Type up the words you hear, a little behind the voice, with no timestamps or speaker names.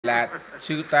Là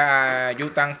sư Du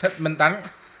Tăng Thích Minh Tánh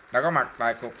đã có mặt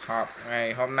tại cuộc họp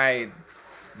ngày hôm nay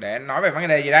để nói về vấn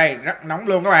đề gì đây, rất nóng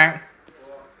luôn các bạn.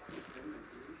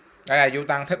 Đây là Du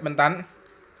Tăng Thích Minh Tánh.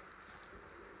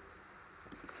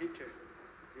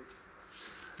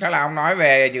 Đó là ông nói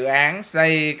về dự án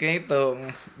xây cái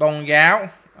tượng tôn giáo,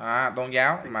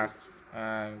 mà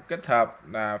kết hợp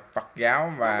Phật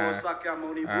giáo và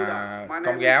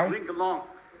Công giáo.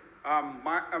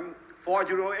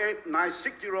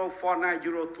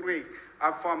 408-960-4903.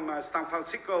 I'm from San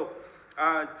Francisco.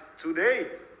 Today,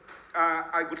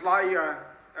 I would like,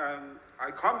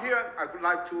 I come here, I would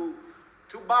like to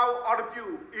bow all of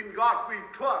you in God we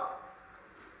trust.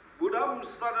 Buddham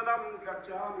Saranam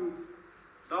Gacchami,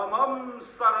 Dhammam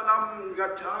Saranam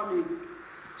Gacchami,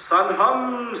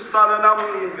 Sangham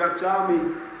Saranam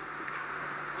Gacchami.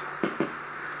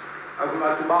 I would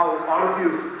like to bow all of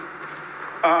you.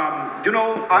 You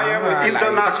know, I am an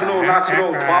international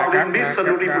national traveling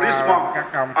missionary Buddhist monk.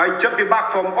 I just came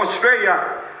back from Australia.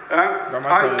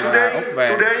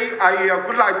 Today I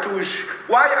would like to.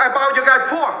 Why I bow you guys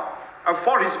for?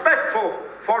 For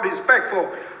respectful.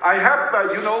 I have,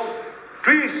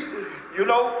 trees.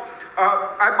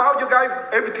 I bow you guys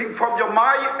everything from your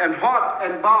mind and heart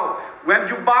and bow. When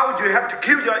you bow, you have to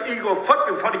kill your ego first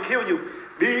before they kill you.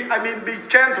 Be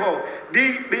gentle,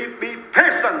 be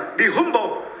patient, be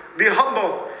humble.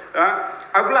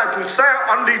 I would like to say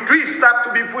only 3 steps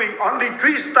to be free. Only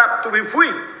 3 steps to be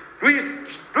free.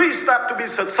 Three steps to be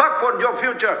successful in your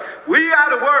future. We are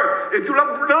the world. If you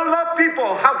love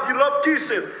people, how can you love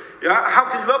Jesus? How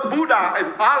can you love Buddha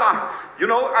and Allah?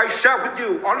 I share with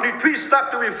you only 3 steps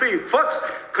to be free. First,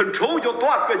 control your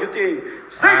thought when you think.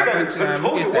 Second,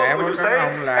 control your word when you say.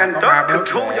 And third,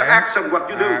 control your action what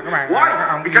you do.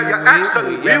 Why? Because your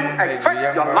action will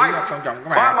affect your life.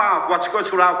 Karma, what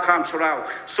goes around comes around.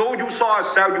 So you saw,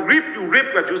 so you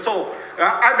reap what you sow.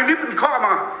 I believe in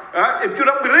karma. If you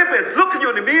don't believe it, look at you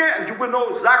in the mirror and you will know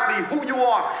exactly who you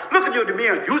are. Look at you in the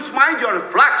mirror. You smile your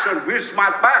reflection, we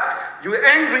smile back. You're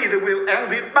angry, they will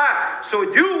angry back. So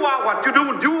you are what you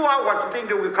do, you are what you think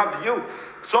they will come to you.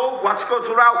 So what goes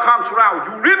around comes around.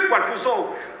 You reap what you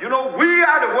sow. We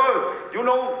are the world.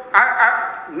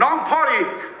 Non-party,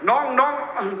 no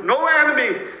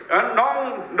enemy,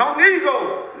 no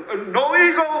ego,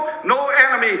 no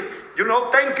enemy.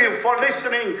 Thank you for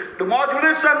listening. The more you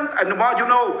listen and the more you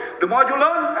know, the more you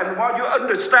learn and the more you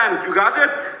understand. You got it?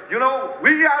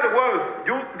 We are the world.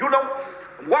 You don't.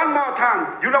 One more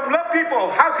time, you don't love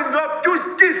people. How can you love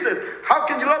Jesus? How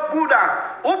can you love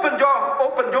Buddha? Open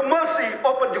your mercy,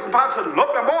 open your compassion.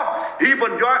 Love them more,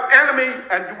 even your enemy,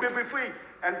 and you will be free.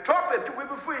 And drop it, you will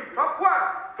be free. Drop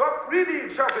what? Drop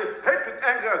greedy, selfish, hatred,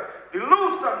 anger,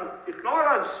 delusion,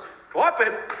 ignorance. Drop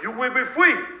it, you will be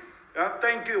free.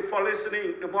 Thank you for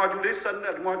listening. The more you listen,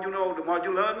 and the more you know, the more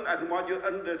you learn, and the more you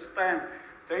understand.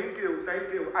 Thank you.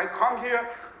 I come here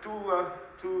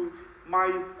to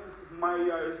my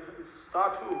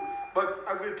statue, but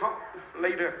I will talk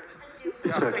later.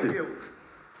 Thank you.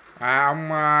 Ông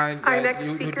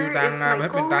Du Tăng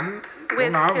Thích Minh Tánh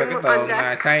cũng nói về cái tượng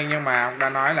xây, nhưng mà ông đã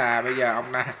nói là bây giờ ông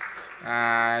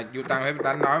Du Tăng Thích Minh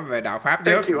Tánh nói về đạo pháp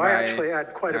trước, và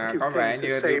có vẻ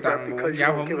như Du Tăng muốn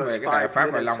giáo huấn về cái đạo pháp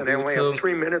và lòng yêu thương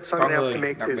con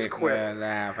người, đặc biệt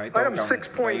là phải tôn trọng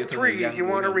và yêu thương người dân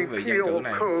của những vị dân cử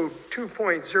này.